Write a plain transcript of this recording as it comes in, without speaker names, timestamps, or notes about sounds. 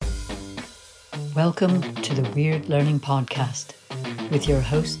Welcome to the Weird Learning Podcast with your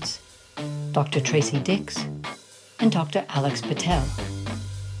hosts, Dr. Tracy Dix and Dr. Alex Patel.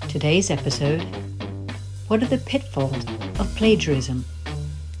 Today's episode, what are the pitfalls of plagiarism?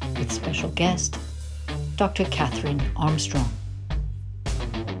 With special guest, Dr. Catherine Armstrong.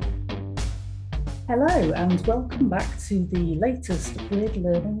 Hello and welcome back to the latest Weird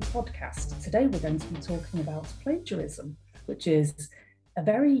Learning Podcast. Today we're going to be talking about plagiarism, which is a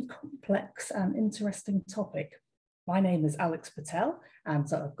very complex and interesting topic. My name is Alex Patel and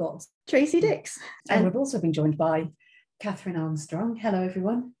I've got Tracy Dix. And we've also been joined by Catherine Armstrong. Hello,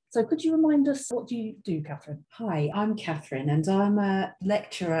 everyone. So could you remind us, what do you do, Catherine? Hi, I'm Catherine and I'm a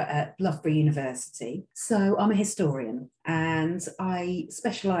lecturer at Loughborough University. So I'm a historian and I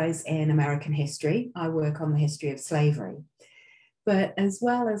specialise in American history. I work on the history of slavery. But as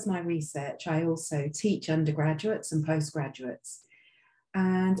well as my research, I also teach undergraduates and postgraduates.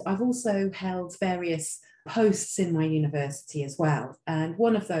 And I've also held various posts in my university as well. And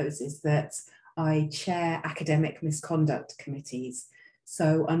one of those is that I chair academic misconduct committees.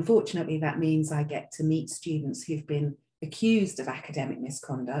 So unfortunately, that means I get to meet students who've been accused of academic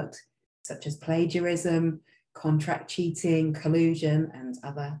misconduct, such as plagiarism, contract cheating, collusion, and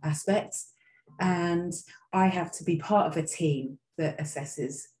other aspects. And I have to be part of a team that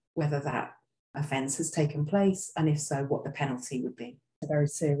assesses whether that offence has taken place, and if so, what the penalty would be. A very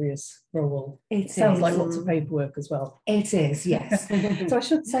serious role. It sounds like lots of paperwork as well. It is, yes. So I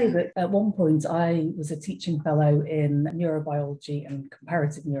should say that at one point I was a teaching fellow in neurobiology and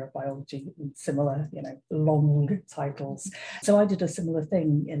comparative neurobiology, similar, long titles. So I did a similar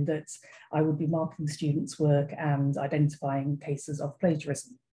thing in that I would be marking students' work and identifying cases of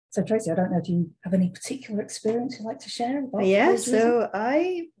plagiarism. So Tracy, I don't know if you have any particular experience you'd like to share about plagiarism? So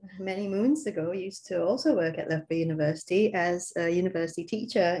I, many moons ago, used to also work at Loughborough University as a university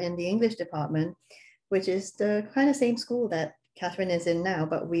teacher in the English department, which is the kind of same school that Catherine is in now,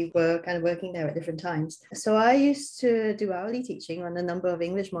 but we were kind of working there at different times. So I used to do hourly teaching on a number of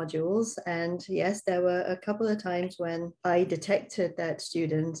English modules. And yes, there were a couple of times when I detected that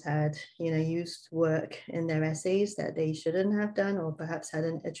students had, used work in their essays that they shouldn't have done, or perhaps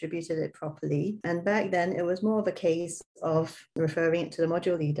hadn't attributed it properly. And back then it was more of a case of referring it to the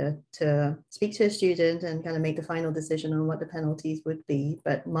module leader to speak to a student and kind of make the final decision on what the penalties would be.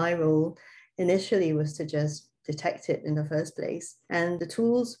 But my role initially was to just detect it in the first place. And the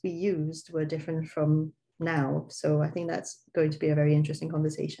tools we used were different from now. So I think that's going to be a very interesting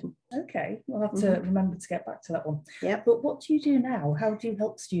conversation. Okay, we'll have to remember to get back to that one. Yeah. But what do you do now? How do you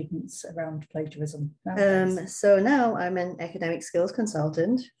help students around plagiarism nowadays? So now I'm an academic skills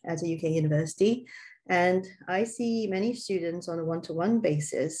consultant at a UK university, and I see many students on a one-to-one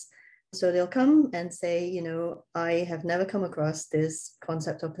basis. So they'll come and say, I have never come across this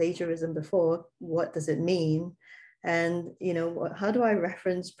concept of plagiarism before. What does it mean? And, how do I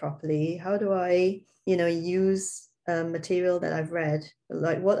reference properly? How do I, use material that I've read?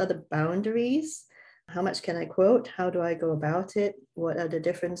 Like, what are the boundaries? How much can I quote? How do I go about it? What are the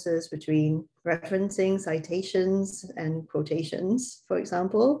differences between referencing, citations, and quotations, for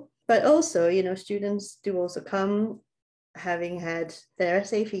example? But also, students do also come having had their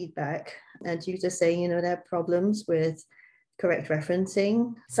essay feedback and you just saying, there are problems with correct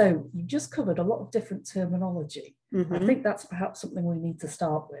referencing. So you just covered a lot of different terminology. I think that's perhaps something we need to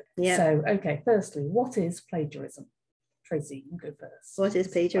start with. Yeah. So, okay, firstly, what is plagiarism? Tracy, you go first. What is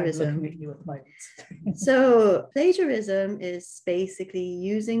plagiarism? I'm looking at you at the moment. So plagiarism is basically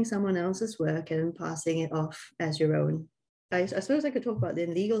using someone else's work and passing it off as your own. I suppose I could talk about it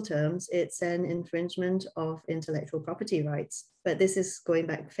in legal terms. It's an infringement of intellectual property rights, but this is going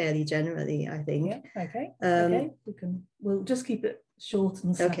back fairly generally, I think. Yeah, okay. We'll just keep it short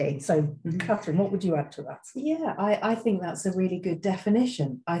and snappy. Okay. So, Catherine, what would you add to that? Yeah, I think that's a really good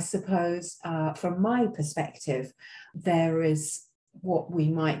definition. I suppose from my perspective, there is what we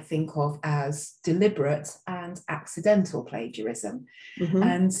might think of as deliberate and accidental plagiarism.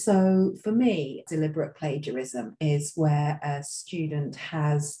 And so for me, deliberate plagiarism is where a student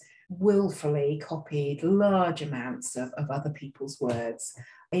has willfully copied large amounts of other people's words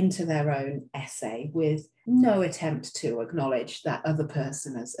into their own essay with no attempt to acknowledge that other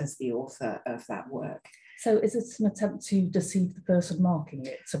person as the author of that work. So is it an attempt to deceive the person marking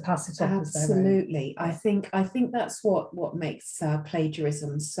it, to pass it off as their own? Absolutely. I think that's what makes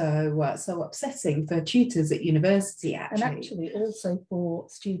plagiarism so upsetting for tutors at university, actually. And actually also for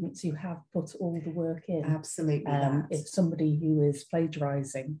students who have put all the work in. Absolutely. If somebody who is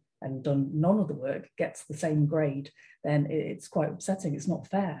plagiarising and done none of the work gets the same grade, then it's quite upsetting. It's not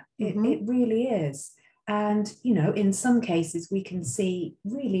fair. It really is. And, in some cases, we can see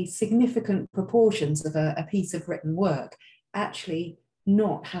really significant proportions of a piece of written work actually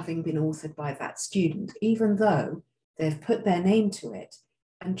not having been authored by that student, even though they've put their name to it.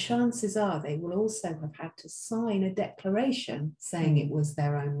 And chances are they will also have had to sign a declaration saying it was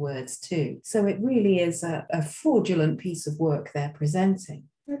their own words too. So it really is a fraudulent piece of work they're presenting.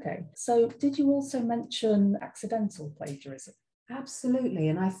 Okay, so did you also mention accidental plagiarism? Absolutely.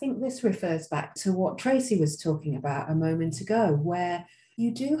 And I think this refers back to what Tracy was talking about a moment ago, where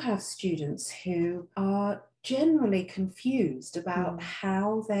you do have students who are generally confused about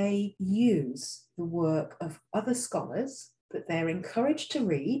how they use the work of other scholars that they're encouraged to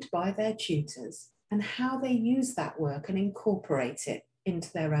read by their tutors, and how they use that work and incorporate it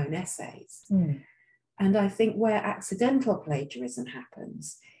into their own essays. And I think where accidental plagiarism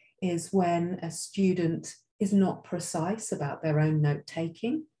happens is when a student is not precise about their own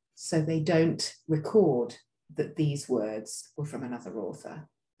note-taking, so they don't record that these words were from another author,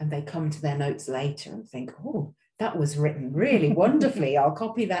 and they come to their notes later and think, oh, that was written really wonderfully, I'll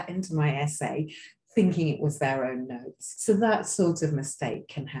copy that into my essay, thinking it was their own notes. So that sort of mistake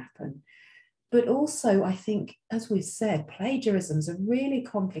can happen. But also, I think, as we've said, plagiarism is a really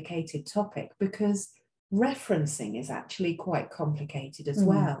complicated topic because referencing is actually quite complicated as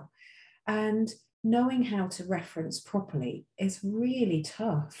well. And knowing how to reference properly is really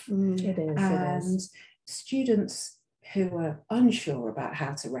tough. It is. And students who are unsure about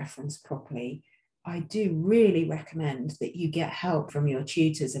how to reference properly, I do really recommend that you get help from your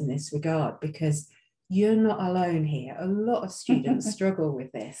tutors in this regard, because you're not alone here. A lot of students struggle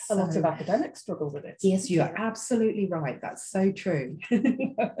with this. A lot of academics struggle with it. Yes, you're absolutely right. That's so true.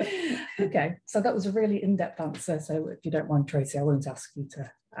 Okay, so that was a really in-depth answer. So if you don't mind, Tracy, I won't ask you to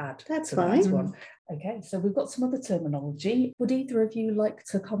add. That's to fine. That one. Okay, so we've got some other terminology. Would either of you like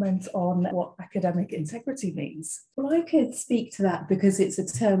to comment on what academic integrity means? Well, I could speak to that because it's a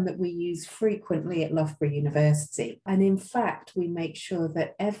term that we use frequently at Loughborough University. And in fact, we make sure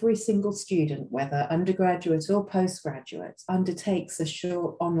that every single student, whether undergraduate or postgraduate, undertakes a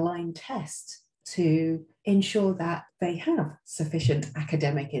short online test to ensure that they have sufficient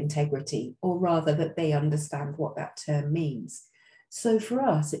academic integrity, or rather that they understand what that term means. So for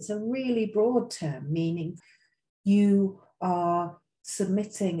us, it's a really broad term, meaning you are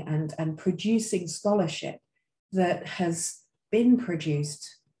submitting and producing scholarship that has been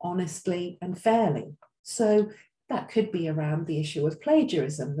produced honestly and fairly. So that could be around the issue of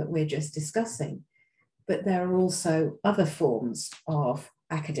plagiarism that we're just discussing. But there are also other forms of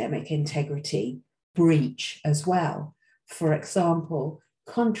academic integrity breach as well. For example,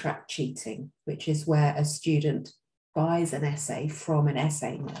 contract cheating, which is where a student buys an essay from an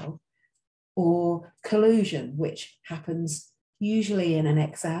essay mill, or collusion, which happens usually in an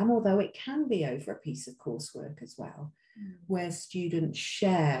exam, although it can be over a piece of coursework as well, where students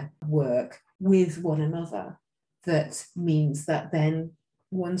share work with one another. That means that then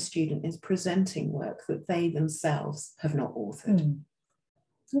one student is presenting work that they themselves have not authored.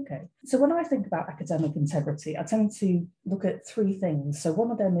 Okay, so when I think about academic integrity, I tend to look at three things. So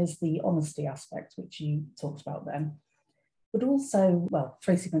one of them is the honesty aspect, which you talked about then. But also, well,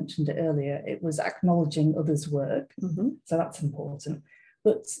 Tracy mentioned it earlier, it was acknowledging others' work. So that's important.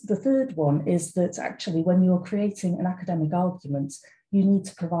 But the third one is that actually when you're creating an academic argument, you need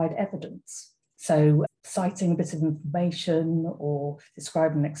to provide evidence. So citing a bit of information or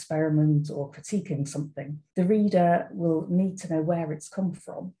describing an experiment or critiquing something, the reader will need to know where it's come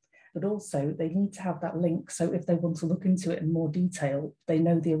from, but also they need to have that link. So if they want to look into it in more detail, they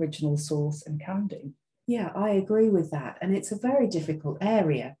know the original source and can do. Yeah, I agree with that. And it's a very difficult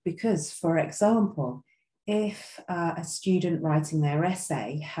area because, for example, if a student writing their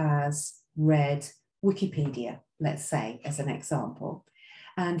essay has read Wikipedia, let's say, as an example,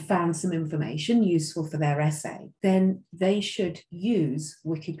 and found some information useful for their essay, then they should use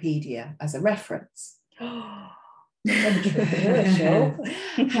Wikipedia as a reference. Controversial.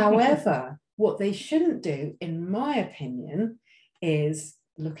 However, what they shouldn't do, in my opinion, is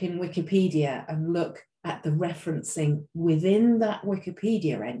look in Wikipedia and look at the referencing within that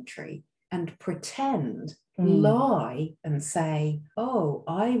Wikipedia entry and pretend, lie and say, oh,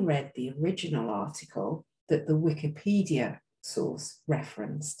 I read the original article that the Wikipedia source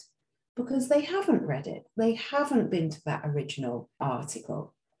referenced, because they haven't read it. They haven't been to that original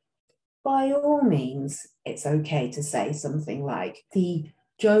article. By all means, it's okay to say something like the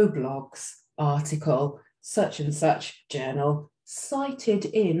Joe Blogs article, such and such journal, cited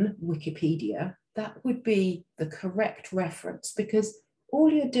in Wikipedia. That would be the correct reference, because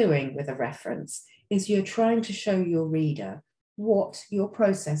all you're doing with a reference is you're trying to show your reader what your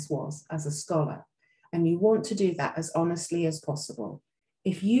process was as a scholar. And you want to do that as honestly as possible.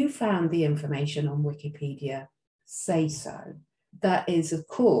 If you found the information on Wikipedia, say so. That is, of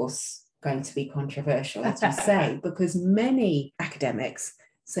course, going to be controversial, as you say, because many academics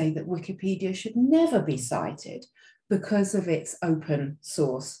say that Wikipedia should never be cited because of its open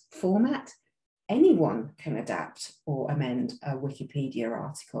source format. Anyone can adapt or amend a Wikipedia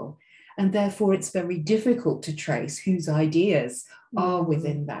article, and therefore it's very difficult to trace whose ideas are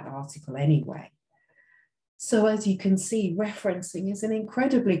within that article anyway. So as you can see, referencing is an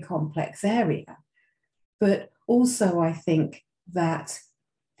incredibly complex area, but also I think that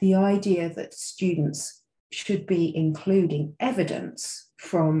the idea that students should be including evidence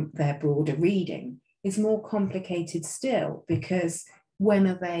from their broader reading is more complicated still, because when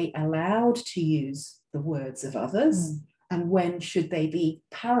are they allowed to use the words of others? And when should they be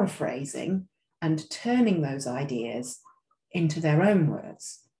paraphrasing and turning those ideas into their own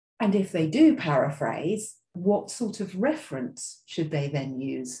words? And if they do paraphrase, what sort of reference should they then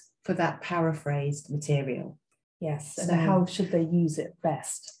use for that paraphrased material? Yes, and how should they use it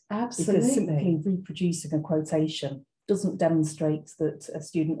best? Absolutely. Because simply reproducing a quotation doesn't demonstrate that a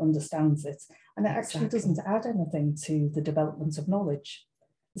student understands it, and it actually doesn't add anything to the development of knowledge.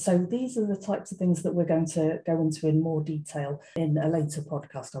 So these are the types of things that we're going to go into in more detail in a later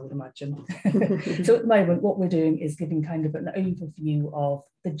podcast, I would imagine. So at the moment, what we're doing is giving kind of an overview of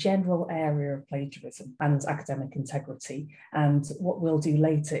the general area of plagiarism and academic integrity. And what we'll do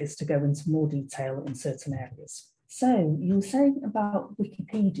later is to go into more detail in certain areas. So you were saying about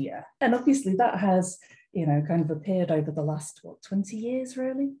Wikipedia, and obviously that has, kind of appeared over the last, 20 years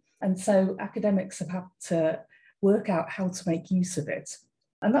really? And so academics have had to work out how to make use of it.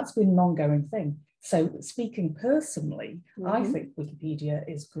 And that's been an ongoing thing. So speaking personally, I think Wikipedia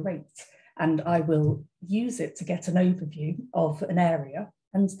is great, and I will use it to get an overview of an area.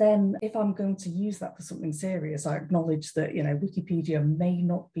 And then if I'm going to use that for something serious, I acknowledge that, Wikipedia may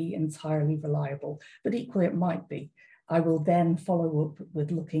not be entirely reliable, but equally it might be. I will then follow up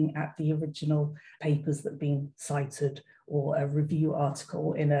with looking at the original papers that have been cited, or a review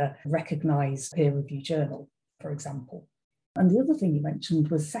article in a recognized peer review journal, for example. And the other thing you mentioned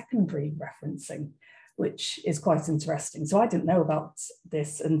was secondary referencing, which is quite interesting. So I didn't know about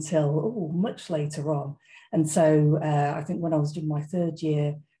this until much later on. And so I think when I was doing my third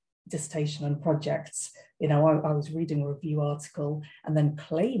year dissertation and projects, I was reading a review article and then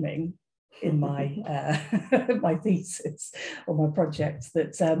claiming in my my thesis or my project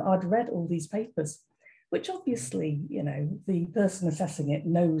that I'd read all these papers, which obviously, the person assessing it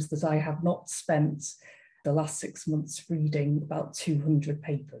knows that I have not spent the last 6 months reading about 200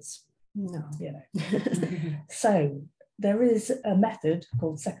 papers. No. So there is a method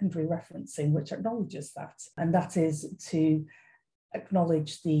called secondary referencing, which acknowledges that. And that is to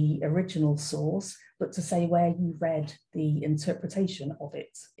acknowledge the original source, but to say where you read the interpretation of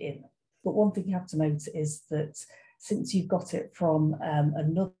it in. But one thing you have to note is that since you've got it from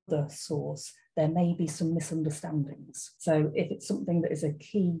another source, there may be some misunderstandings. So if it's something that is a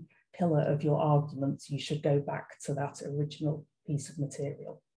key pillar of your argument, you should go back to that original piece of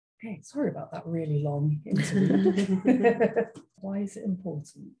material. Okay, sorry about that really long interlude. Why is it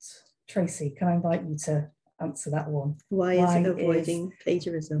important? Tracy, can I invite you to answer that one? Why is avoiding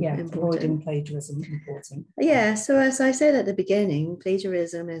plagiarism important? Avoiding plagiarism important. Yeah, so as I said at the beginning,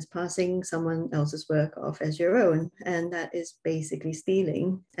 plagiarism is passing someone else's work off as your own, and that is basically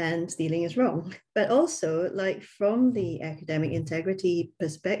stealing, and stealing is wrong. But also, from the academic integrity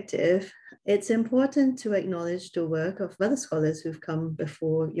perspective, it's important to acknowledge the work of other scholars who've come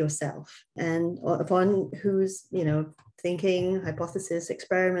before yourself, and upon whose, thinking, hypothesis,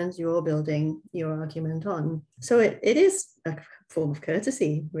 experiments you're building your argument on. So it is a form of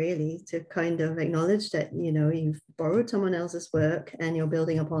courtesy, really, to kind of acknowledge that, you've borrowed someone else's work and you're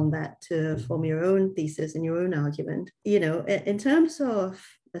building upon that to form your own thesis and your own argument. In terms of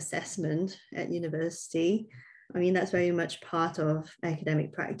assessment at university, that's very much part of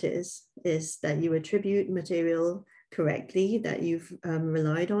academic practice, is that you attribute material correctly that you've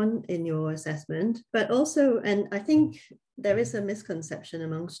relied on in your assessment. But also, and I think there is a misconception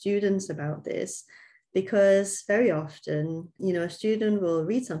among students about this, because very often, a student will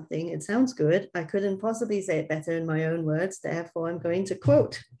read something, it sounds good, I couldn't possibly say it better in my own words, therefore I'm going to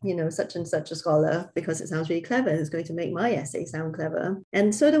quote, such and such a scholar because it sounds really clever, it's going to make my essay sound clever.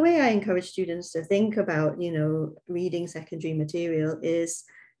 And so the way I encourage students to think about, reading secondary material is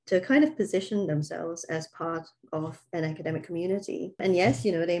to kind of position themselves as part of an academic community. And yes,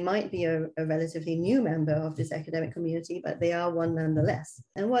 they might be a relatively new member of this academic community, but they are one nonetheless.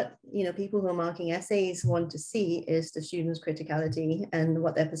 And what, people who are marking essays want to see is the students' criticality and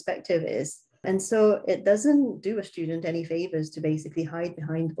what their perspective is. And so it doesn't do a student any favors to basically hide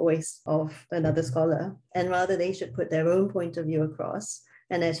behind the voice of another scholar, and rather they should put their own point of view across.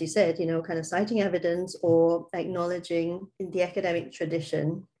 And as you said, kind of citing evidence or acknowledging the academic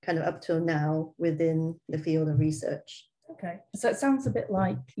tradition kind of up till now within the field of research. Okay, so it sounds a bit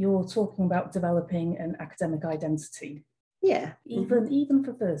like you're talking about developing an academic identity. Yeah. Even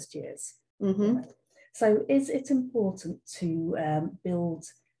for first years. Mm-hmm. So is it important to build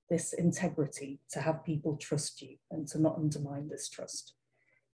this integrity, to have people trust you and to not undermine this trust?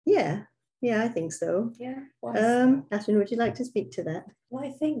 Yeah, I think so. Yeah. Ashwin, would you like to speak to that? Well,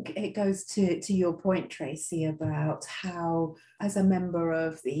 I think it goes to your point, Tracy, about how, as a member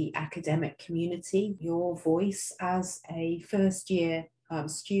of the academic community, your voice as a first year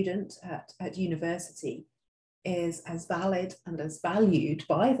student at university is as valid and as valued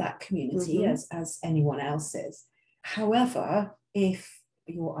by that community as anyone else's. However, if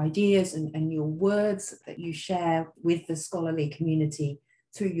your ideas and your words that you share with the scholarly community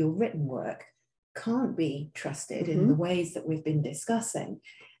through your written work can't be trusted in the ways that we've been discussing,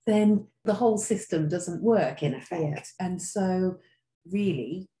 then the whole system doesn't work in effect. Yeah. And so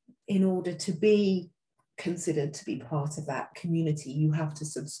really, in order to be considered to be part of that community, you have to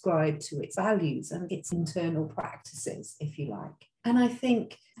subscribe to its values and its internal practices, if you like. And I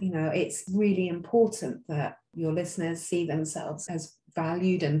think, it's really important that your listeners see themselves as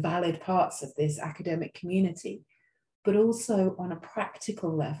valued and valid parts of this academic community, but also on a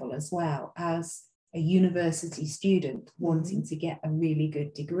practical level as well. As a university student wanting to get a really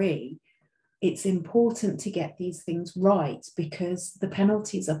good degree, it's important to get these things right, because the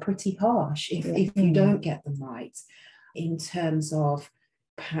penalties are pretty harsh if you don't get them right, in terms of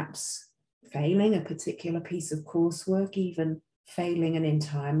perhaps failing a particular piece of coursework, even failing an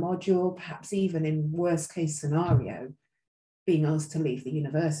entire module, perhaps even in worst case scenario, being asked to leave the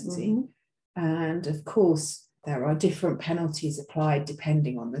university. And of course, there are different penalties applied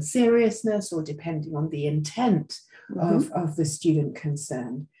depending on the seriousness or depending on the intent of the student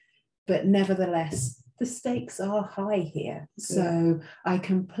concerned. But nevertheless, the stakes are high here. So I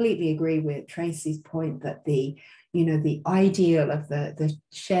completely agree with Tracy's point that the ideal of the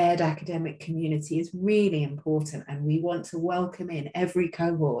shared academic community is really important, and we want to welcome in every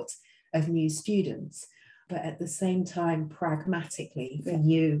cohort of new students. But at the same time, pragmatically, for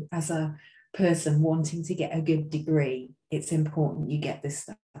you as a person wanting to get a good degree, it's important you get this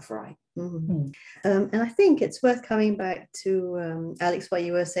stuff right. And I think it's worth coming back to Alex, what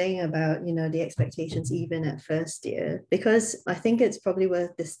you were saying about the expectations even at first year, because I think it's probably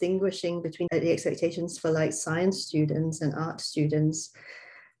worth distinguishing between the expectations for like science students and art students,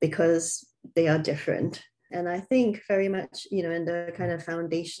 because they are different. And I think very much in the kind of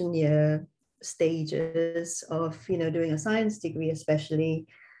foundation year stages of doing a science degree especially,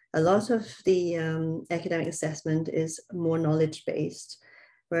 a lot of the academic assessment is more knowledge-based,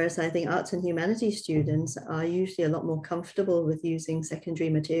 whereas I think arts and humanities students are usually a lot more comfortable with using secondary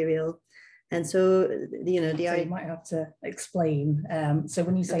material. And so, so you might have to explain. So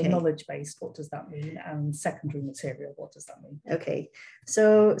when you say knowledge-based, what does that mean? And secondary material, what does that mean? Okay,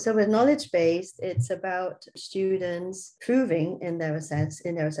 so with knowledge-based, it's about students proving in their assessments,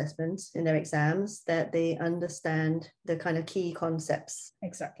 in their exams, that they understand the kind of key concepts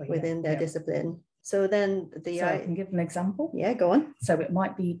within their discipline. So then I can give an example. Yeah, go on. So it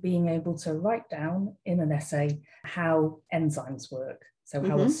might be being able to write down in an essay how enzymes work. So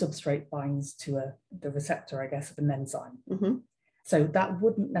how a substrate binds to the receptor, I guess, of an enzyme. So that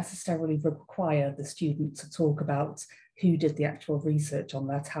wouldn't necessarily require the student to talk about who did the actual research on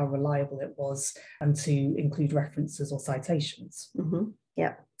that, how reliable it was, and to include references or citations.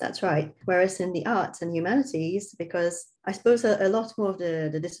 Yeah, that's right. Whereas in the arts and humanities, because I suppose a lot more of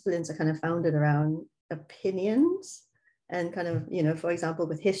the disciplines are kind of founded around opinions. And kind of, for example,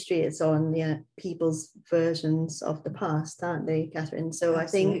 with history, it's on people's versions of the past, aren't they, Catherine? So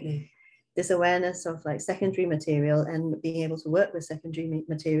absolutely. I think this awareness of like secondary material and being able to work with secondary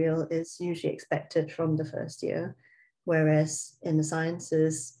material is usually expected from the first year. Whereas in the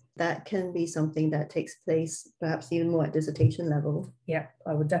sciences, that can be something that takes place perhaps even more at dissertation level. Yeah,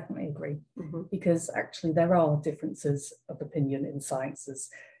 I would definitely agree. Because actually there are differences of opinion in sciences.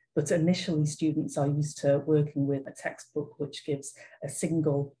 But initially, students are used to working with a textbook which gives a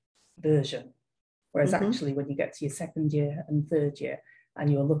single version. Whereas actually, when you get to your second year and third year,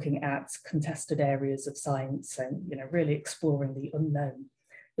 and you're looking at contested areas of science and really exploring the unknown,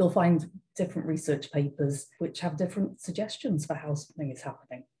 you'll find different research papers which have different suggestions for how something is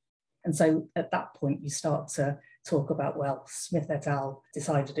happening. And so at that point, you start to talk about, well, Smith et al.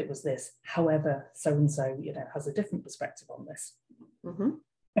 Decided it was this. However, so-and-so, has a different perspective on this.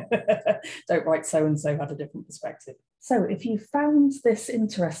 Don't write so-and-so had a different perspective. So if you found this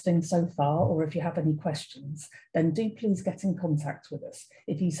interesting so far, or if you have any questions, then do please get in contact with us.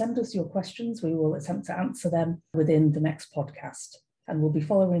 If you send us your questions, we will attempt to answer them within the next podcast. And we'll be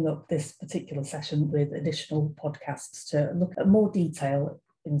following up this particular session with additional podcasts to look at more detail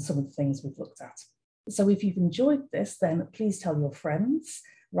in some of the things we've looked at. So if you've enjoyed this, then please tell your friends,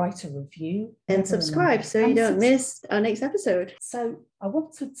 write a review. And subscribe so you don't miss our next episode. So I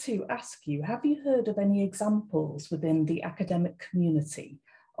wanted to ask you, have you heard of any examples within the academic community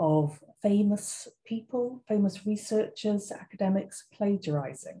of famous people, famous researchers, academics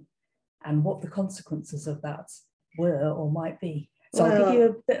plagiarizing, and what the consequences of that were or might be? So I'll give you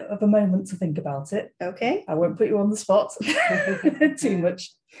a bit of a moment to think about it. Okay. I won't put you on the spot too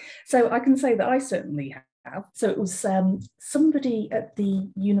much. So I can say that I certainly have. So it was somebody at the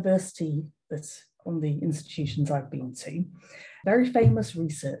university that's on the institutions I've been to, very famous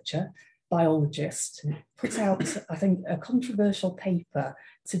researcher, biologist, put out, I think, a controversial paper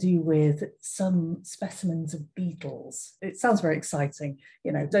to do with some specimens of beetles. It sounds very exciting.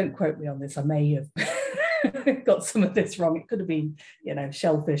 You know, don't quote me on this. I may have got some of this wrong. It could have been, you know,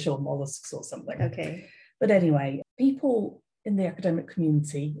 shellfish or mollusks or something. Okay. But anyway, people in the academic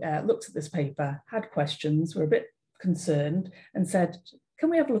community looked at this paper, had questions, were a bit concerned and said, can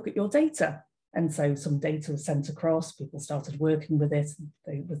we have a look at your data? And so some data was sent across, people started working with it.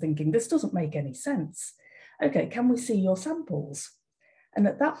 They were thinking, this doesn't make any sense. Okay, can we see your samples? And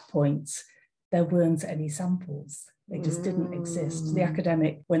at that point, there weren't any samples. They just didn't exist. The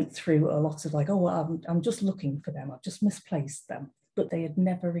academic went through a lot of like, oh, I'm just looking for them. I've just misplaced them, but they had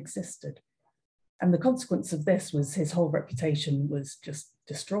never existed. And the consequence of this was his whole reputation was just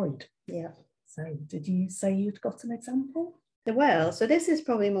destroyed. Yeah. So did you say you'd got an example? Well, so this is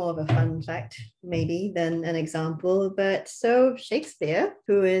probably more of a fun fact, maybe, than an example. But so Shakespeare,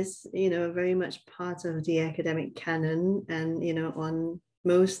 who is, you know, very much part of the academic canon and, you know, on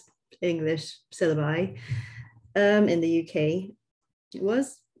most English syllabi in the UK,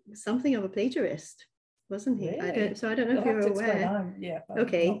 was something of a plagiarist, wasn't he? Really? I don't know if you're aware. Yeah.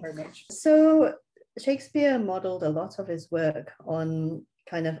 Okay. Not very much. So Shakespeare modeled a lot of his work on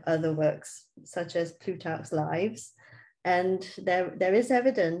kind of other works, such as Plutarch's Lives. And there is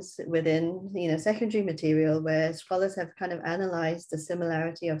evidence within, you know, secondary material where scholars have kind of analyzed the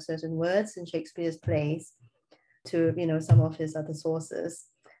similarity of certain words in Shakespeare's plays to, you know, some of his other sources.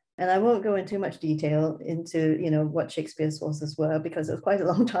 And I won't go into too much detail into, you know, what Shakespeare's sources were, because it was quite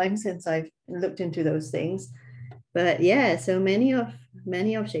a long time since I've looked into those things. But yeah, so many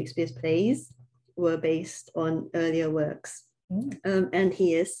of Shakespeare's plays were based on earlier works. And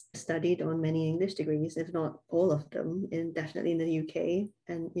he is studied on many English degrees, if not all of them, definitely in the UK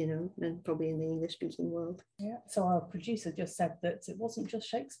and, you know, and probably in the English speaking world. Yeah. So our producer just said that it wasn't just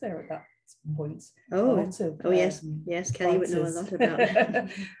Shakespeare at that point. Yes, Kelly would know a lot about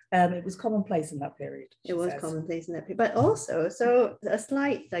it. It was commonplace in that period. It was commonplace in that period. But also, so a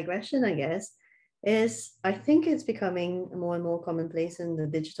slight digression, I guess, is I think it's becoming more and more commonplace in the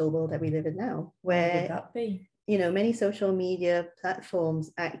digital world that we live in now, where What would that be? You know, many social media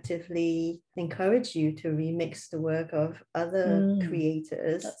platforms actively encourage you to remix the work of other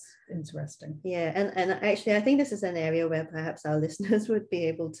creators. That's interesting. Yeah, and actually, I think this is an area where perhaps our listeners would be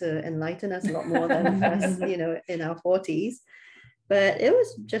able to enlighten us a lot more than us, you know, in our 40s. But it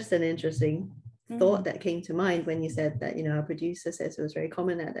was just an interesting thought that came to mind when you said that, you know, our producer says it was very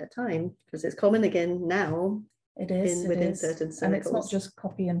common at that time, because it's common again now. It is within certain circles. And it's not just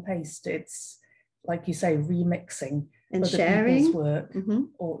copy and paste, it's, like you say, remixing and other sharing people's work,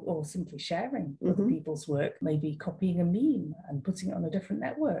 or simply sharing other people's work, maybe copying a meme and putting it on a different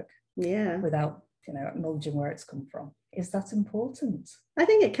network, without, you know, acknowledging where it's come from. Is that important? I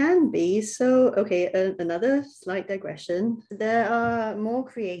think it can be. So, okay, another slight digression. There are more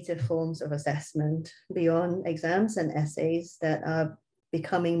creative forms of assessment beyond exams and essays that are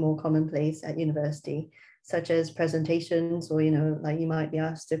becoming more commonplace at university, such as presentations, or, you know, like you might be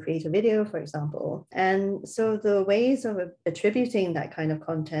asked to create a video, for example. And so the ways of attributing that kind of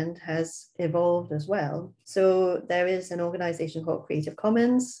content has evolved as well. So there is an organization called Creative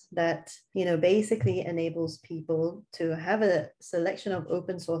Commons that, you know, basically enables people to have a selection of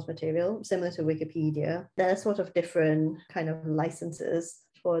open source material, similar to Wikipedia. There are sort of different kind of licenses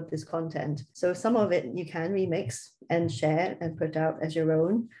for this content. So some of it you can remix and share and put out as your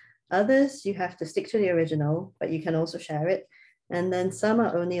own. Others, you have to stick to the original, but you can also share it. And then some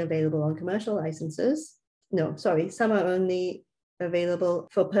are only available on commercial licenses. No, sorry, some are only available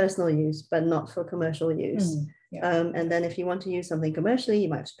for personal use, but not for commercial use. And then if you want to use something commercially, you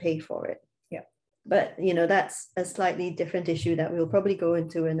might have to pay for it. But, that's a slightly different issue that we'll probably go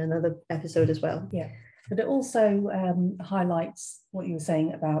into in another episode as well. Yeah. But it also highlights what you were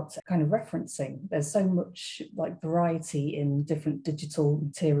saying about kind of referencing. There's so much variety in different digital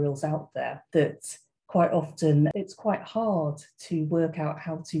materials out there that quite often it's quite hard to work out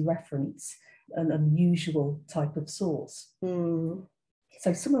how to reference an unusual type of source.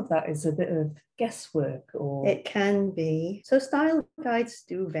 So some of that is a bit of guesswork, or it can be. So style guides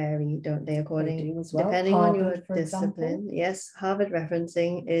do vary, don't they? They do as well. Depending Harvard, on your for discipline. example. Yes, Harvard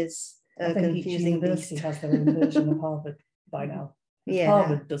referencing is I think each confusing university beast. has their own version of Harvard by now. Yeah.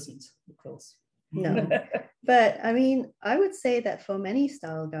 Harvard doesn't, of course. No. But I mean, I would say that for many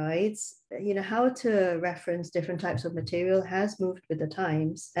style guides, how to reference different types of material has moved with the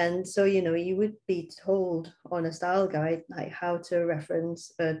times. And so, you would be told on a style guide, like how to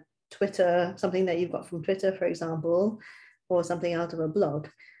reference a Twitter, something that you've got from Twitter, for example, or something out of a blog.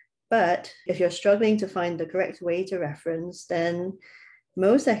 But if you're struggling to find the correct way to reference, then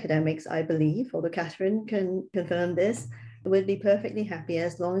most academics, I believe, although Catherine can confirm this, would be perfectly happy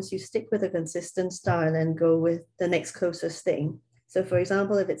as long as you stick with a consistent style and go with the next closest thing. So for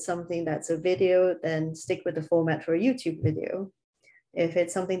example, if it's something that's a video, then stick with the format for a YouTube video. If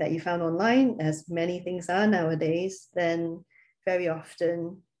it's something that you found online, as many things are nowadays, then very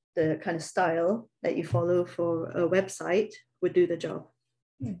often the kind of style that you follow for a website would do the job.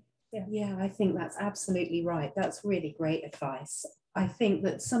 Yeah, I think that's absolutely right. That's really great advice. I think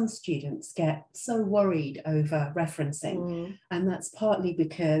that some students get so worried over referencing, and that's partly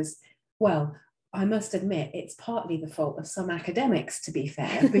because, well, I must admit, it's partly the fault of some academics, to be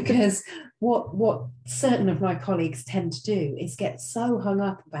fair, because what certain of my colleagues tend to do is get so hung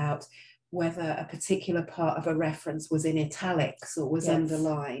up about whether a particular part of a reference was in italics or was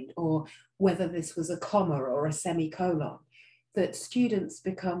underlined, or whether this was a comma or a semicolon, that students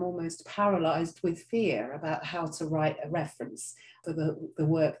become almost paralyzed with fear about how to write a reference for the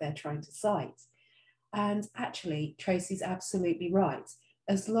work they're trying to cite. And actually, Tracy's absolutely right.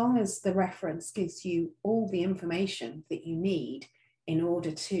 As long as the reference gives you all the information that you need in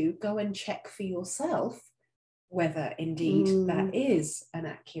order to go and check for yourself whether indeed that is an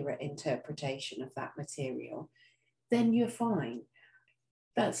accurate interpretation of that material, then you're fine.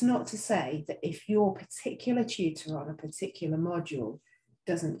 That's not to say that if your particular tutor on a particular module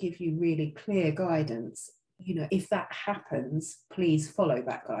doesn't give you really clear guidance, if that happens, please follow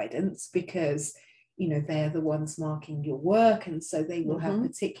that guidance, because they're the ones marking your work, and so they will have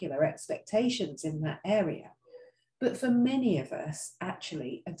particular expectations in that area. But for many of us,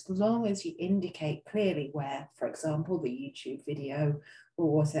 actually, as long as you indicate clearly where, for example, the YouTube video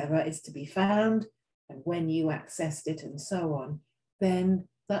or whatever is to be found, and when you accessed it and so on, then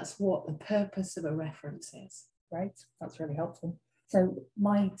that's what the purpose of a reference is. Right, that's really helpful. So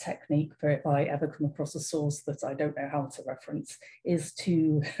my technique for if I ever come across a source that I don't know how to reference is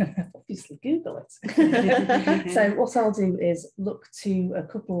to obviously Google it. So what I'll do is look to a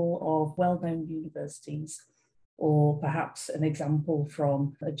couple of well-known universities, or perhaps an example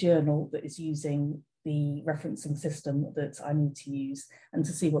from a journal that is using the referencing system that I need to use, and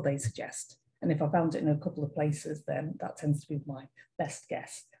to see what they suggest. And if I found it in a couple of places, then that tends to be my best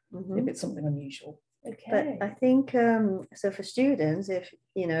guess if it's something unusual. Okay. But I think so for students, if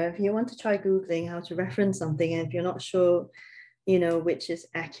you want to try Googling how to reference something, and if you're not sure, which is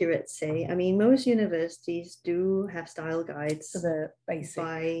accurate, say, I mean, most universities do have style guides for the basic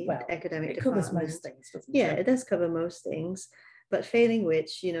by academic it department. Covers most things, doesn't it? Yeah, it does cover most things. But failing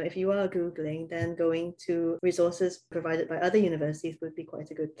which, if you are Googling, then going to resources provided by other universities would be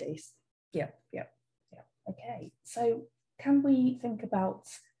quite a good place. Yeah. Okay, so can we think about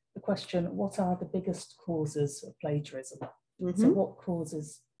the question, what are the biggest causes of plagiarism? So what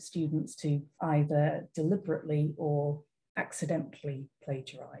causes students to either deliberately or accidentally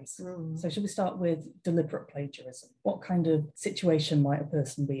plagiarize? So should we start with deliberate plagiarism? What kind of situation might a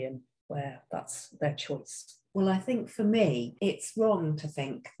person be in where that's their choice? Well, I think for me, it's wrong to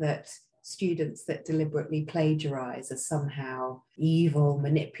think that students that deliberately plagiarize are somehow evil,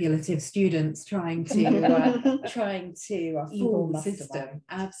 manipulative students trying to fool the system.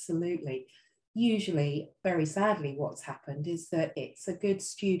 Absolutely. Usually, very sadly, what's happened is that it's a good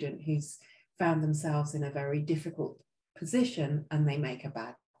student who's found themselves in a very difficult position and they make a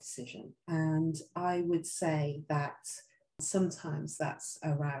bad decision. And I would say that sometimes that's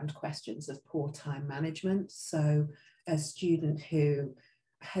around questions of poor time management. So a student who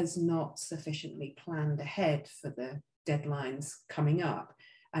has not sufficiently planned ahead for the deadlines coming up,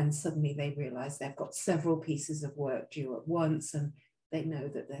 and suddenly they realize they've got several pieces of work due at once, and they know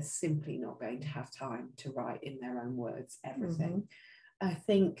that they're simply not going to have time to write in their own words everything. I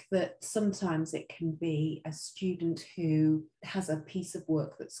think that sometimes it can be a student who has a piece of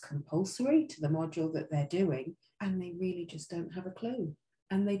work that's compulsory to the module that they're doing, and they really just don't have a clue.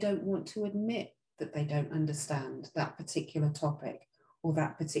 And they don't want to admit that they don't understand that particular topic or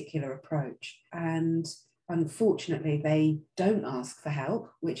that particular approach. And unfortunately, they don't ask for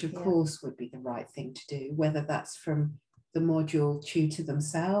help, which of course would be the right thing to do, whether that's from the module tutor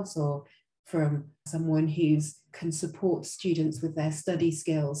themselves or from someone who can support students with their study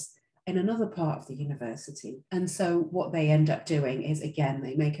skills in another part of the university. And so what they end up doing is, again,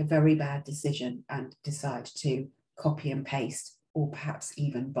 they make a very bad decision and decide to copy and paste or perhaps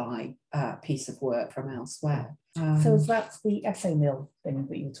even buy a piece of work from elsewhere. So is that the essay mill thing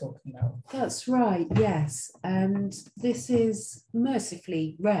that you were talking about? That's right, yes. And this is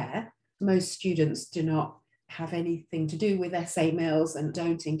mercifully rare. Most students do not have anything to do with essay mills and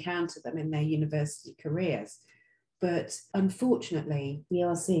don't encounter them in their university careers. But unfortunately, we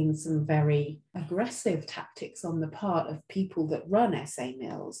are seeing some very aggressive tactics on the part of people that run essay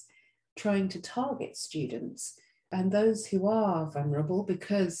mills, trying to target students and those who are vulnerable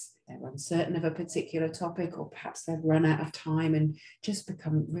because they're uncertain of a particular topic, or perhaps they've run out of time and just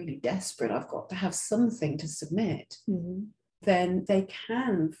become really desperate. I've got to have something to submit. Mm-hmm. Then they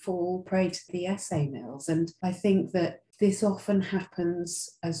can fall prey to the essay mills. And I think that this often happens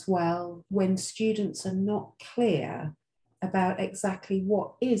as well when students are not clear about exactly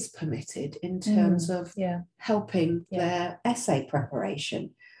what is permitted in terms of helping their essay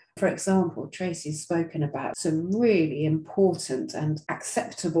preparation. For example, Tracy's spoken about some really important and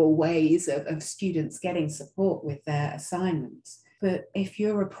acceptable ways of students getting support with their assignments. But if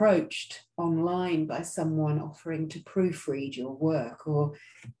you're approached online by someone offering to proofread your work, or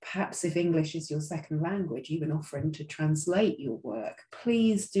perhaps if English is your second language, even offering to translate your work,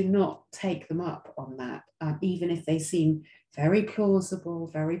 please do not take them up on that, even if they seem very plausible,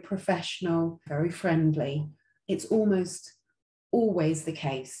 very professional, very friendly. It's almost always the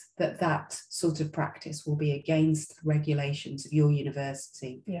case that that sort of practice will be against the regulations of your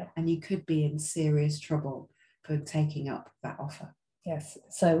university, and you could be in serious trouble for taking up that offer. Yes,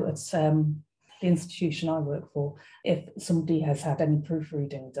 so it's the institution I work for, if somebody has had any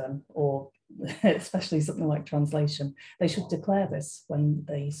proofreading done, or especially something like translation, they should declare this when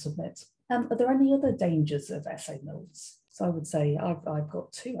they submit. Are there any other dangers of essay mills? So I would say I've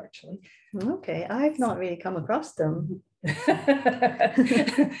got two, actually. Okay, I've not really come across them.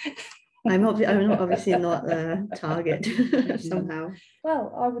 I'm obviously not a target somehow.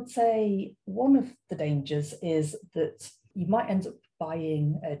 Well, I would say one of the dangers is that you might end up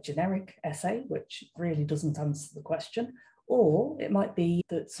buying a generic essay, which really doesn't answer the question, or it might be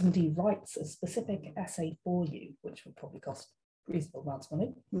that somebody writes a specific essay for you, which would probably cost reasonable amounts of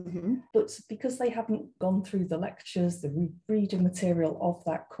money. Mm-hmm. But because they haven't gone through the lectures, the reading material of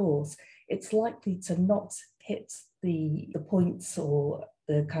that course, it's likely to not hit the points or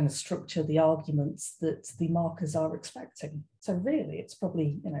the kind of structure, the arguments that the markers are expecting. So really, it's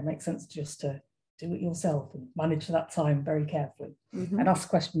probably, makes sense just to do it yourself and manage that time very carefully, and ask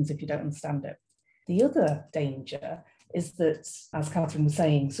questions if you don't understand it. The other danger is that, as Catherine was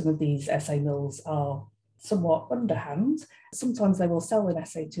saying, some of these essay mills are somewhat underhand. Sometimes they will sell an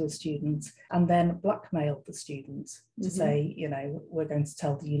essay to a student and then blackmail the student to say, we're going to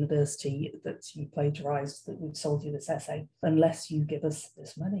tell the university that you plagiarized, that we've sold you this essay, unless you give us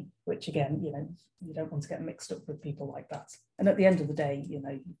this money, which again, you don't want to get mixed up with people like that. And at the end of the day, you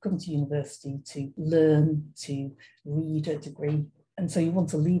come to university to learn, to read a degree. And so you want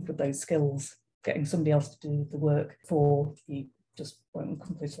to leave with those skills. Getting somebody else to do the work for you just won't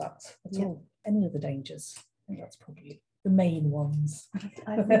accomplish that at all. Any other dangers? I think that's probably the main ones.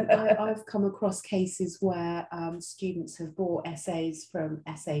 I think I've come across cases where students have bought essays from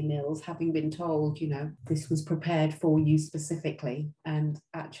essay mills, having been told, this was prepared for you specifically, and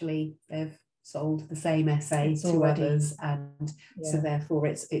actually they've sold the same essay to others, and so therefore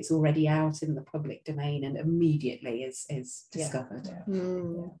it's already out in the public domain and immediately is discovered.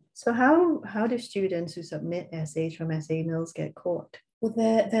 So how do students who submit essays from essay mills get caught? Well,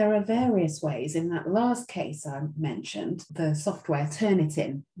 there are various ways. In that last case I mentioned, the software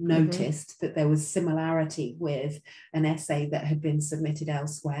Turnitin noticed that there was similarity with an essay that had been submitted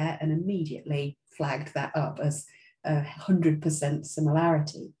elsewhere and immediately flagged that up as 100%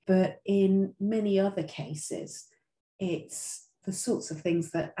 similarity. But in many other cases, it's the sorts of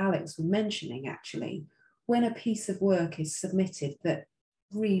things that Alex was mentioning, actually. When a piece of work is submitted that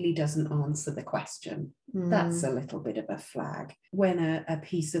really doesn't answer the question, that's a little bit of a flag. When a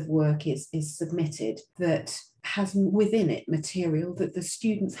piece of work is submitted that has within it material that the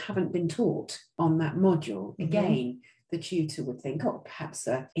students haven't been taught on that module, again, the tutor would think, oh, perhaps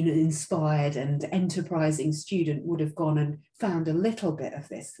an inspired and enterprising student would have gone and found a little bit of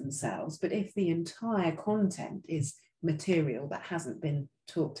this themselves. But if the entire content is material that hasn't been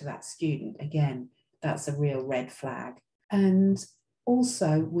taught to that student, again, that's a real red flag. And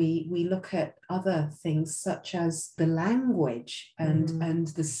also, we look at other things such as the language and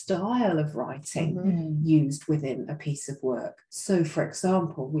the style of writing used within a piece of work. So, for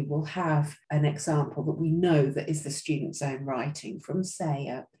example, we will have an example that we know that is the student's own writing from,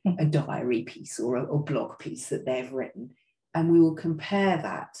 say, a diary piece or a blog piece that they've written. And we will compare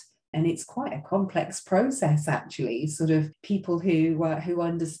that. And it's quite a complex process, actually, sort of people who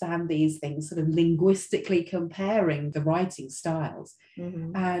understand these things, sort of linguistically comparing the writing styles.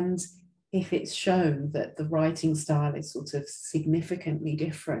 And if it's shown that the writing style is sort of significantly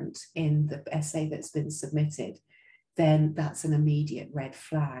different in the essay that's been submitted, then that's an immediate red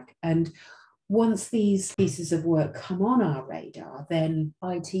flag. And once these pieces of work come on our radar, then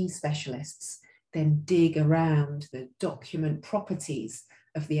IT specialists then dig around the document properties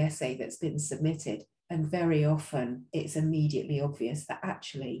of the essay that's been submitted. And very often it's immediately obvious that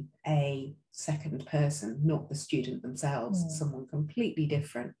actually a second person, not the student themselves, someone completely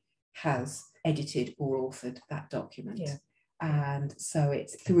different, has edited or authored that document. And so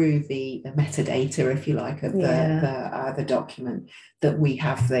it's through the metadata, if you like, of the document that we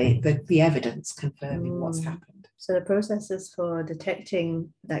have the evidence confirming what's happened. So the processes for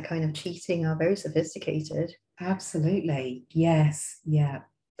detecting that kind of cheating are very sophisticated. Absolutely. Yes. Yeah.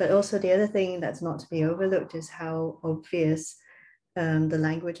 But also the other thing that's not to be overlooked is how obvious the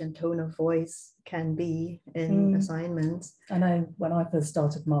language and tone of voice can be in assignments. I know when I first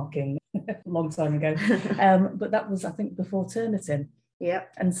started marking a long time ago, but that was, I think, before Turnitin. Yeah.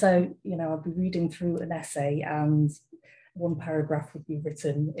 And so, I'd be reading through an essay and one paragraph would be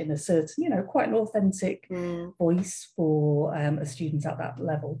written in a certain, quite an authentic voice for a student at that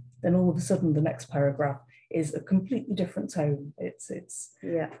level. Then all of a sudden, the next paragraph is a completely different tone. It's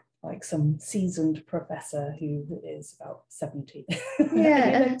like some seasoned professor who is about 70.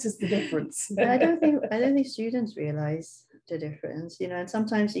 Yeah, you notice the difference. I don't think students realize the difference, and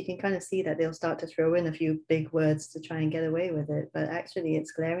sometimes you can kind of see that they'll start to throw in a few big words to try and get away with it, but actually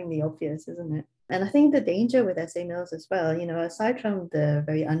it's glaringly obvious, isn't it? And I think the danger with essay mills as well, aside from the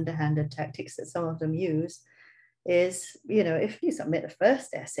very underhanded tactics that some of them use, is, if you submit a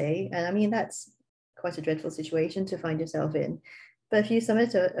first essay, and I mean, that's quite a dreadful situation to find yourself in. But if you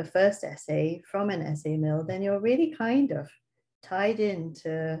submit a first essay from an essay mill, then you're really kind of tied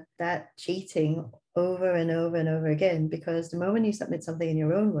into that cheating over and over and over again, because the moment you submit something in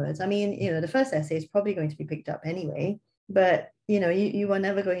your own words, I mean, the first essay is probably going to be picked up anyway, but, you are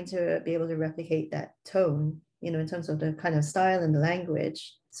never going to be able to replicate that tone, in terms of the kind of style and the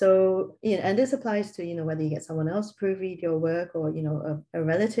language. So, and this applies to, whether you get someone else to proofread your work or, a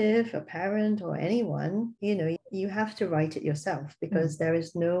relative, a parent or anyone, you have to write it yourself, because there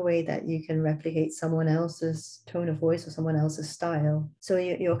is no way that you can replicate someone else's tone of voice or someone else's style. So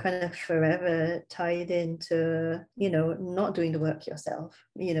you're kind of forever tied into, not doing the work yourself.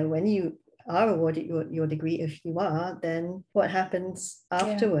 When you are awarded your degree, if you are, then what happens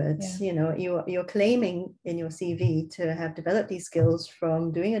afterwards? You're claiming in your CV to have developed these skills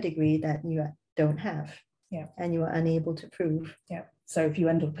from doing a degree that you don't have, and you are unable to prove. So if you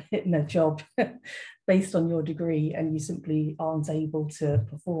end up in a job based on your degree and you simply aren't able to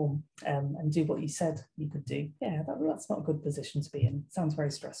perform and do what you said you could do, that's not a good position to be in. Sounds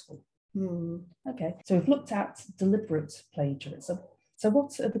very stressful. Okay, so we've looked at deliberate plagiarism. So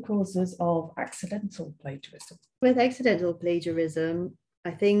what are the causes of accidental plagiarism? With accidental plagiarism, I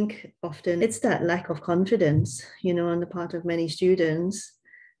think often it's that lack of confidence, on the part of many students,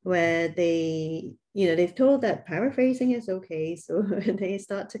 where they've told that paraphrasing is okay. So they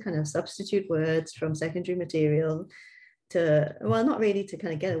start to kind of substitute words from secondary material to, well, not really to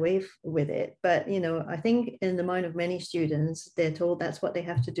kind of get away with it, but, I think in the mind of many students, they're told that's what they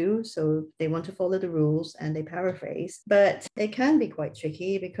have to do. So they want to follow the rules and they paraphrase, but it can be quite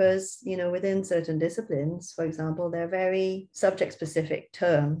tricky because, within certain disciplines, for example, there are very subject specific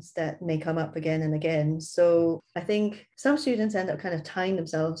terms that may come up again and again. So I think some students end up kind of tying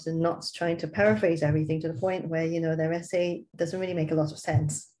themselves in knots trying to paraphrase everything to the point where, their essay doesn't really make a lot of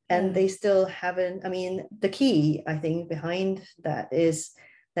sense. And they still haven't, the key, I think, behind that is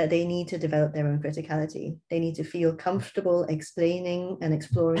that they need to develop their own criticality. They need to feel comfortable explaining and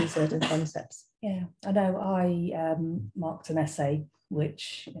exploring certain concepts. Yeah, I know I marked an essay,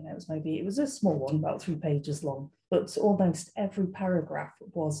 which, it was a small one, about 3 pages long, but almost every paragraph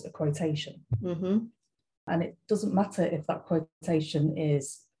was a quotation. And it doesn't matter if that quotation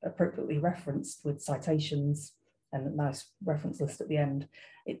is appropriately referenced with citations and a nice reference list at the end,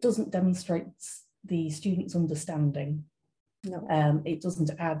 it doesn't demonstrate the student's understanding. No. It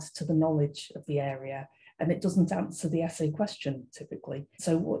doesn't add to the knowledge of the area, and it doesn't answer the essay question typically.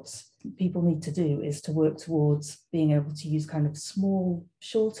 So what people need to do is to work towards being able to use kind of small,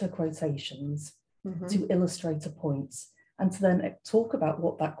 shorter quotations to illustrate a point, and to then talk about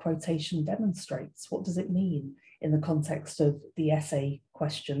what that quotation demonstrates. What does it mean in the context of the essay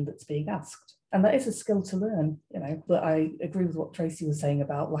question that's being asked? And that is a skill to learn, you know, but I agree with what Tracy was saying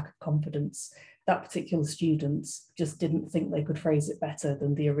about lack of confidence. That particular student just didn't think they could phrase it better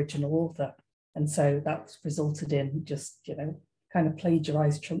than the original author. And so that's resulted in just, you know, kind of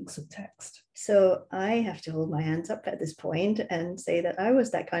plagiarized chunks of text. So I have to hold my hands up at this point and say that I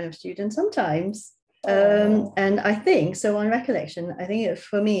was that kind of student sometimes. And I think, so on recollection, I think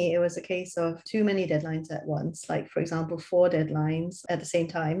for me, it was a case of too many deadlines at once, like, for example, 4 deadlines at the same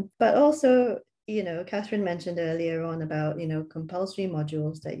time. But also, you know, Catherine mentioned earlier on about, you know, compulsory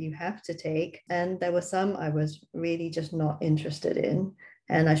modules that you have to take. And there were some I was really just not interested in.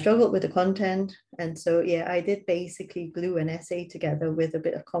 And I struggled with the content. And so, yeah, I did basically glue an essay together with a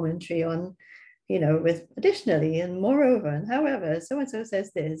bit of commentary on, you know, with additionally and moreover and however, so-and-so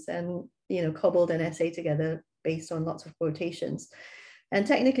says this, and, you know, cobbled an essay together based on lots of quotations. And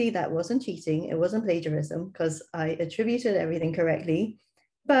technically that wasn't cheating, it wasn't plagiarism, because I attributed everything correctly,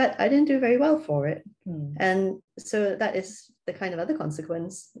 but I didn't do very well for it. And so that is the kind of other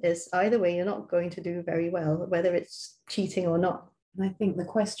consequence, is either way, you're not going to do very well, whether it's cheating or not. And I think the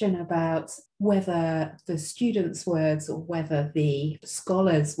question about whether the student's words or whether the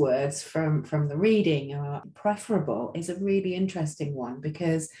scholar's words from the reading are preferable is a really interesting one,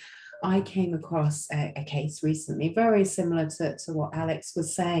 because I came across a case recently very similar to what Alex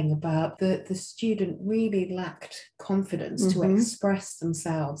was saying about the student really lacked confidence to express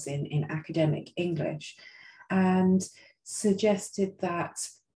themselves in academic English, and suggested that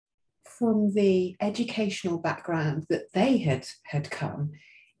from the educational background that they had come,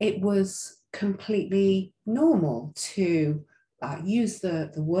 it was completely normal to use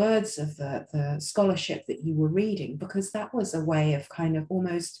the words of the scholarship that you were reading, because that was a way of kind of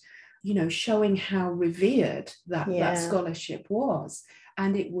almost, you know, showing how revered that scholarship was.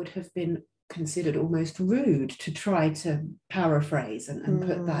 And it would have been considered almost rude to try to paraphrase and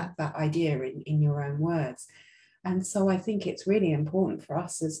put that idea in your own words. And so I think it's really important for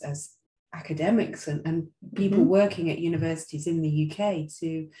us as academics and people working at universities in the UK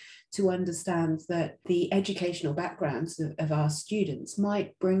to understand that the educational backgrounds of our students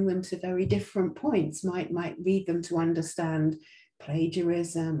might bring them to very different points, might lead them to understand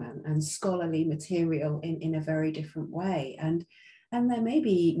plagiarism and scholarly material in a very different way. And there may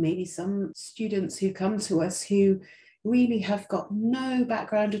be maybe some students who come to us who really have got no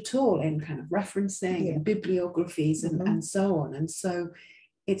background at all in kind of referencing and bibliographies and so on. And so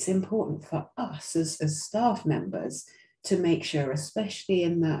it's important for us as staff members to make sure, especially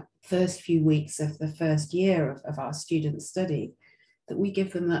in that first few weeks of the first year of our student study, that we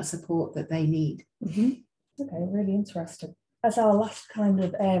give them that support that they need. Okay, really interesting. As our last kind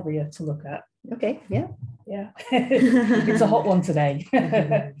of area to look at. Okay, yeah. It's a hot one today.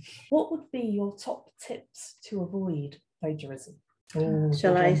 What would be your top tips to avoid plagiarism?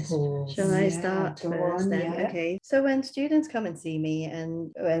 Shall I start first then? Yeah. Okay. So when students come and see me,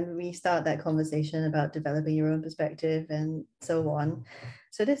 and when we start that conversation about developing your own perspective and so on,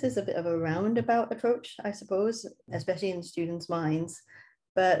 so this is a bit of a roundabout approach, I suppose, especially in students' minds.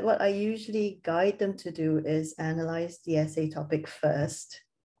 But what I usually guide them to do is analyze the essay topic first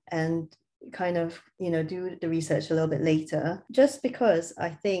and kind of, you know, do the research a little bit later, just because I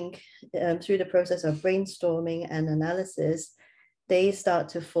think through the process of brainstorming and analysis, they start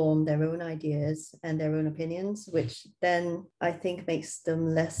to form their own ideas and their own opinions, which then I think makes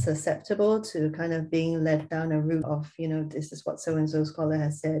them less susceptible to kind of being led down a route of, you know, this is what so-and-so scholar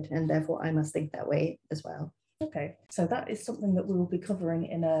has said, and therefore I must think that way as well. Okay, so that is something that we will be covering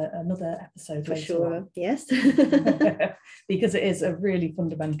in another episode for later sure on. Yes. Because it is a really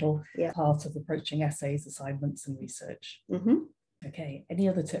fundamental part of approaching essays, assignments and research. Okay, any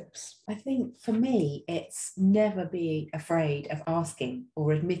other tips? I think for me, it's never be afraid of asking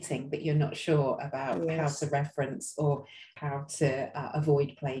or admitting that you're not sure about how to reference or how to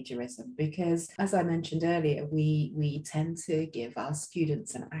avoid plagiarism. Because as I mentioned earlier, we tend to give our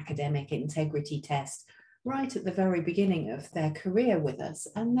students an academic integrity test right at the very beginning of their career with us.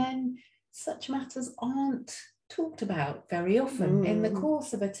 And then such matters aren't talked about very often. In the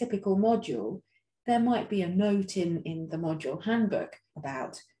course of a typical module, There might be a note in the module handbook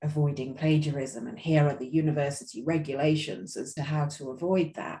about avoiding plagiarism, and here are the university regulations as to how to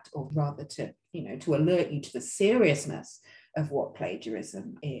avoid that, or rather to, to alert you to the seriousness of what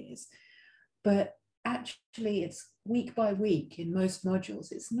plagiarism is. But actually, it's week by week in most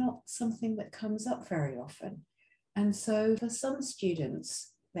modules. It's not something that comes up very often. And so for some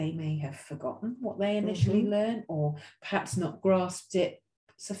students, they may have forgotten what they initially learned, or perhaps not grasped it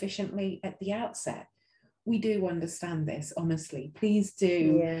sufficiently at the outset. We do understand this, honestly. Please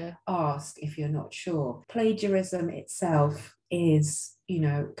do ask if you're not sure. Plagiarism itself is,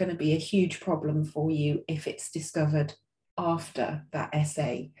 going to be a huge problem for you if it's discovered after that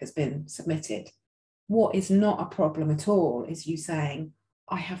essay has been submitted. What is not a problem at all is you saying,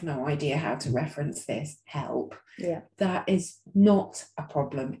 I have no idea how to reference this, help. Yeah. That is not a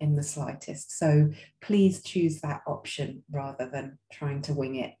problem in the slightest. So please choose that option rather than trying to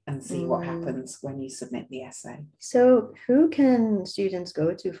wing it and see what happens when you submit the essay. So who can students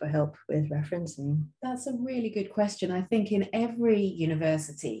go to for help with referencing? That's a really good question. I think in every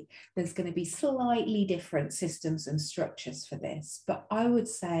university, there's going to be slightly different systems and structures for this. But I would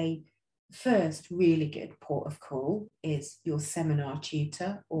say first really good port of call is your seminar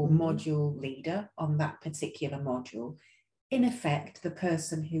tutor or module leader on that particular module. In effect, the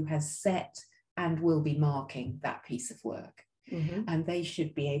person who has set and will be marking that piece of work. And they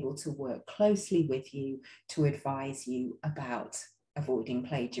should be able to work closely with you to advise you about avoiding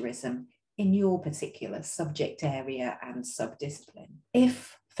plagiarism in your particular subject area and subdiscipline.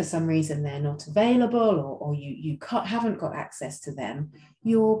 If for some reason they're not available, or you haven't got access to them,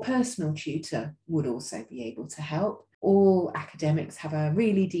 your personal tutor would also be able to help. All academics have a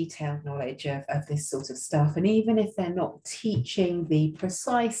really detailed knowledge of this sort of stuff, and even if they're not teaching the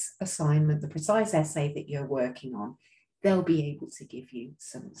precise assignment, the precise essay that you're working on, they'll be able to give you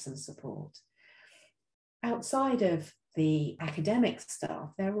some support. Outside of the academic staff,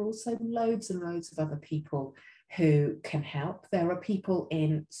 there are also loads and loads of other people who can help. There are people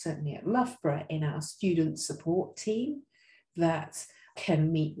certainly at Loughborough, in our student support team that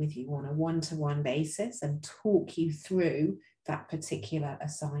can meet with you on a one-to-one basis and talk you through that particular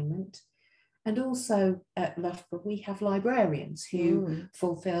assignment. And also at Loughborough, we have librarians who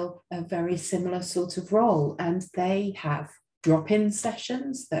fulfill a very similar sort of role, and they have drop-in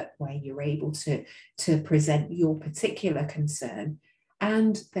sessions where you're able to present your particular concern.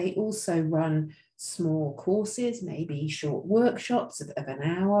 And they also run small courses, maybe short workshops of an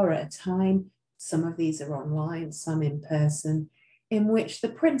hour at a time. Some of these are online, some in person, in which the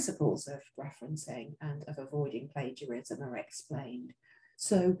principles of referencing and of avoiding plagiarism are explained.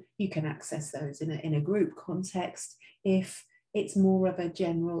 So you can access those in a group context if it's more of a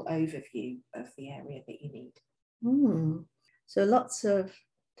general overview of the area that you need. So lots of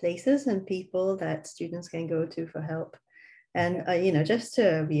places and people that students can go to for help. And, just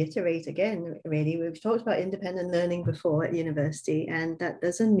to reiterate again, really, we've talked about independent learning before at university, and that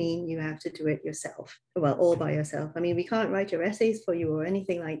doesn't mean you have to do it yourself, well, all by yourself. I mean, we can't write your essays for you or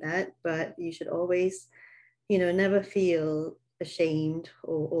anything like that, but you should always, never feel ashamed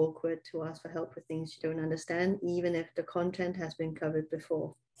or awkward to ask for help with things you don't understand, even if the content has been covered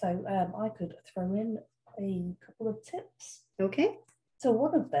before. So I could throw in a couple of tips. Okay. So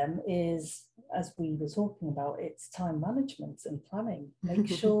one of them is, as we were talking about, it's time management and planning. Make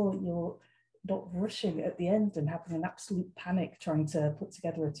sure you're not rushing at the end and having an absolute panic trying to put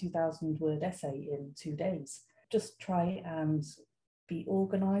together a 2,000-word essay in 2 days. Just try and be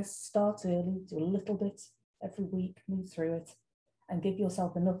organised, start early, do a little bit every week, move through it, and give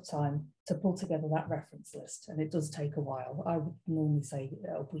yourself enough time to pull together that reference list. And it does take a while. I would normally say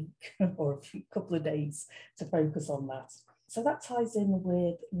a week or a couple of days to focus on that. So that ties in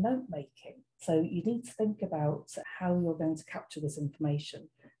with note making. So you need to think about how you're going to capture this information.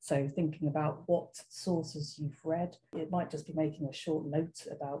 So thinking about what sources you've read. It might just be making a short note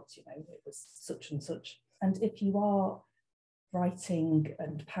about, it was such and such. And if you are writing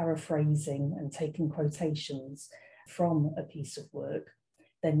and paraphrasing and taking quotations from a piece of work,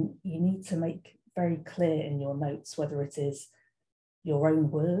 then you need to make very clear in your notes whether it is your own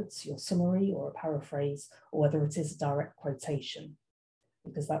words, your summary or a paraphrase, or whether it is a direct quotation,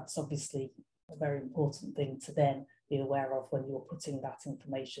 because that's obviously a very important thing to then be aware of when you're putting that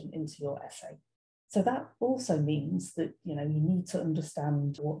information into your essay. So that also means that, you need to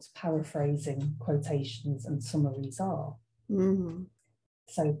understand what paraphrasing, quotations and summaries are.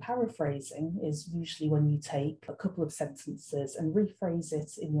 So paraphrasing is usually when you take a couple of sentences and rephrase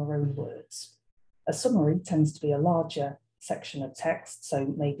it in your own words. A summary tends to be a larger section of text,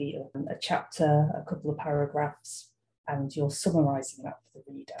 so maybe a chapter, a couple of paragraphs, and you're summarising that for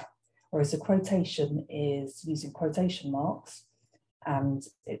the reader. whereas a quotation is using quotation marks and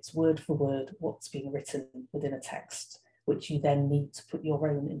it's word for word what's being written within a text, which you then need to put your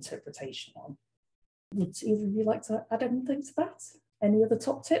own interpretation on. Would either of you like to add anything to that? Any other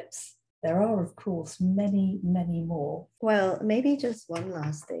top tips? There are, of course, many, many more. Well, maybe just one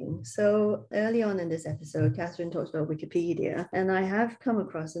last thing. So early on in this episode, Catherine talked about Wikipedia, and I have come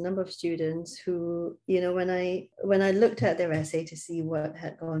across a number of students who, when I looked at their essay to see what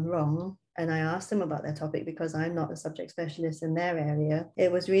had gone wrong, and I asked them about their topic because I'm not a subject specialist in their area,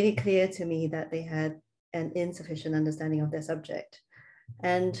 it was really clear to me that they had an insufficient understanding of their subject.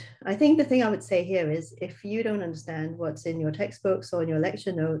 And I think the thing I would say here is if you don't understand what's in your textbooks or in your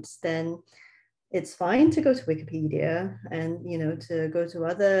lecture notes, then it's fine to go to Wikipedia and, to go to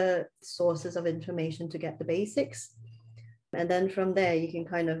other sources of information to get the basics. And then from there, you can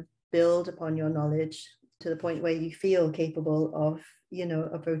kind of build upon your knowledge to the point where you feel capable of,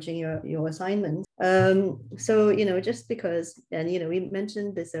 approaching your assignments. So, just because, and, we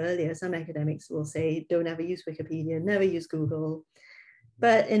mentioned this earlier, some academics will say, don't ever use Wikipedia, never use Google.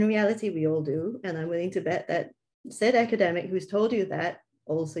 But in reality, we all do. And I'm willing to bet that said academic who's told you that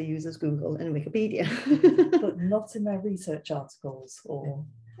also uses Google and Wikipedia. But not in their research articles or...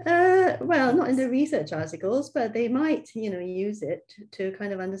 Well, not in the research articles, but they might, use it to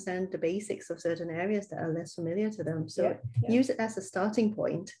kind of understand the basics of certain areas that are less familiar to them. So use it as a starting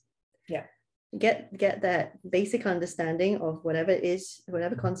point. Yeah. Get that basic understanding of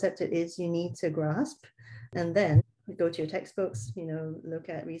whatever concept it is you need to grasp. And then go to your textbooks, look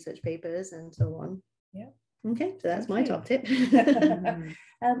at research papers and so on. Yeah. Okay, so that's my top tip.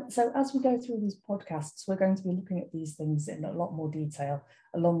 So as we go through these podcasts, we're going to be looking at these things in a lot more detail,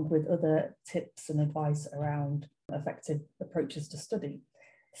 along with other tips and advice around effective approaches to study.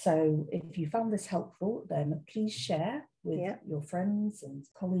 So if you found this helpful, then please share with your friends and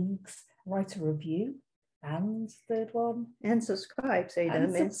colleagues, write a review. And third one, and subscribe so you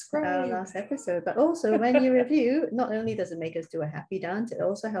don't miss our last episode. But also when you review, not only does it make us do a happy dance, it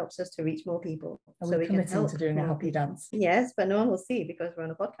also helps us to reach more people. So we can help to doing a happy dance. Yes, but no one will see because we're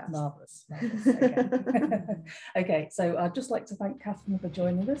on a podcast. Marvelous. Okay. Okay, so I'd just like to thank Catherine for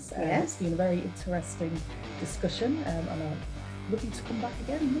joining us. Yes. It's been a very interesting discussion, and I'm looking to come back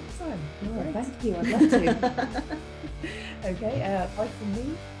again next time. Oh, thank you. I'd love to. Okay, bye from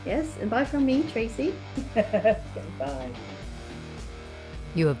me. Yes, and bye from me, Tracy. Okay, bye.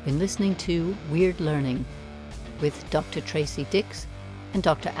 You have been listening to Weird Learning with Dr. Tracy Dix and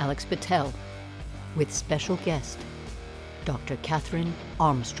Dr. Alex Patel, with special guest, Dr. Catherine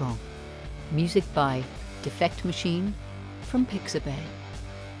Armstrong. Music by Defect Machine from Pixabay.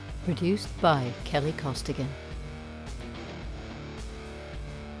 Produced by Kelly Costigan.